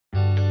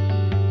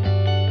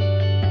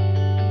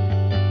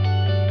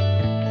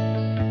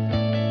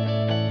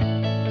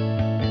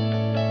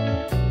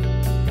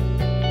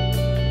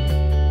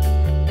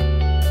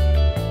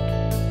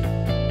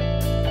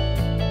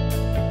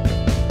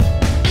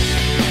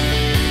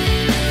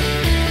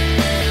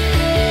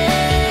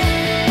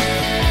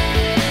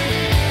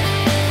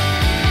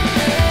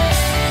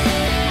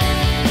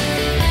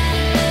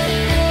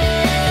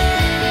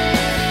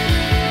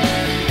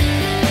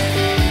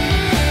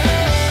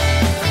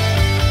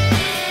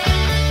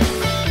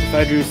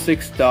I drew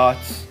 6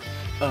 dots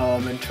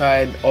and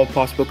tried all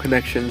possible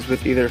connections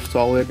with either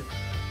solid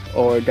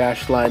or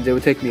dashed lines. It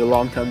would take me a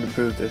long time to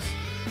prove this.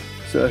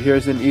 So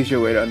here's an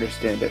easier way to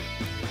understand it.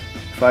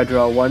 If I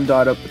draw 1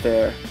 dot up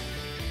there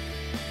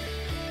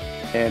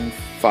and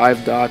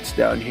 5 dots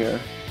down here,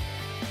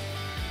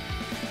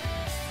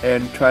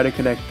 and try to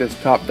connect this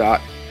top dot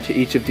to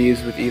each of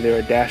these with either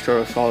a dashed or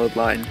a solid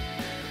line,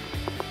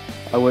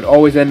 I would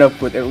always end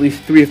up with at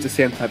least 3 of the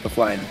same type of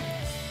line.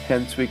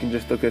 Hence, we can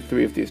just look at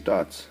 3 of these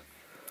dots.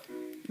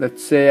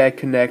 Let's say I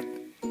connect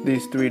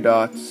these 3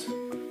 dots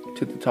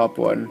to the top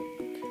one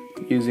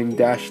using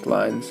dashed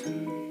lines.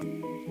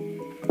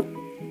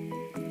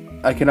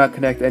 I cannot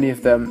connect any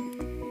of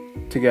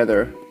them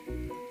together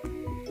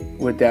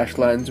with dashed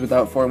lines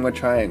without forming a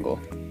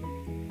triangle.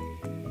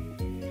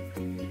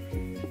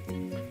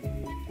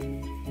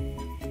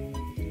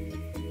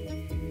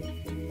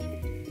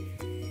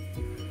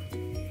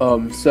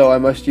 So I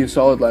must use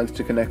solid lines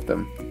to connect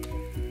them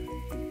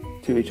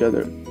to each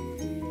other.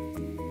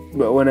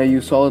 But when I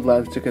use solid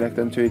lines to connect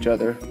them to each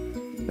other,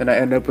 then I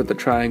end up with a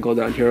triangle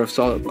down here of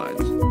solid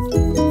lines.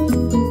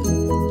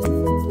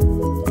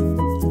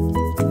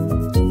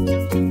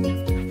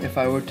 If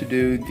I were to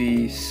do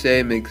the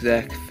same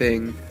exact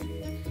thing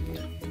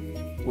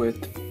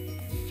with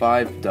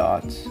 5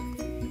 dots,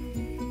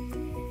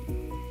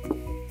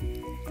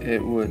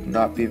 it would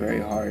not be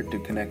very hard to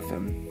connect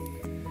them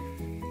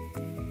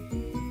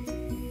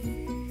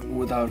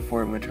without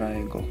forming a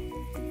triangle.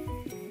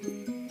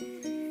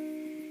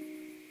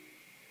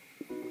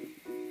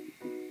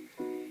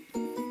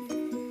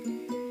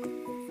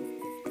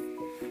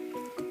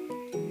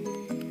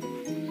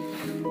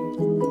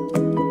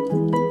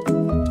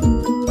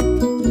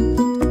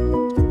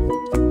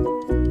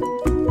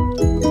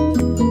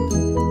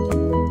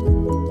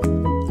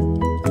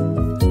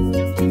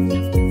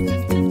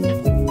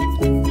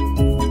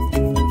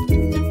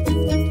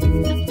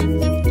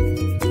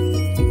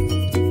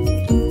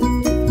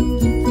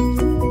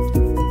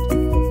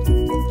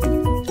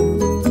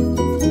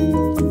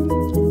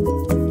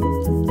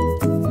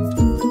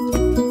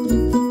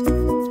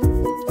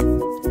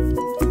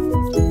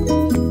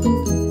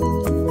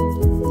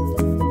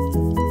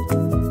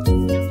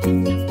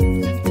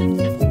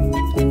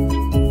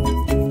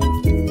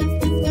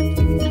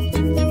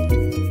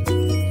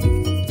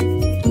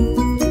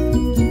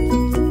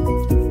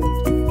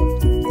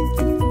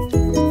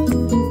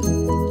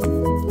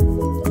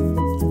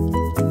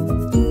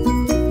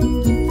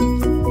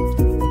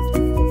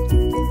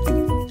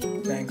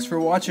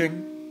 Watching.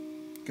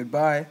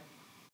 Goodbye.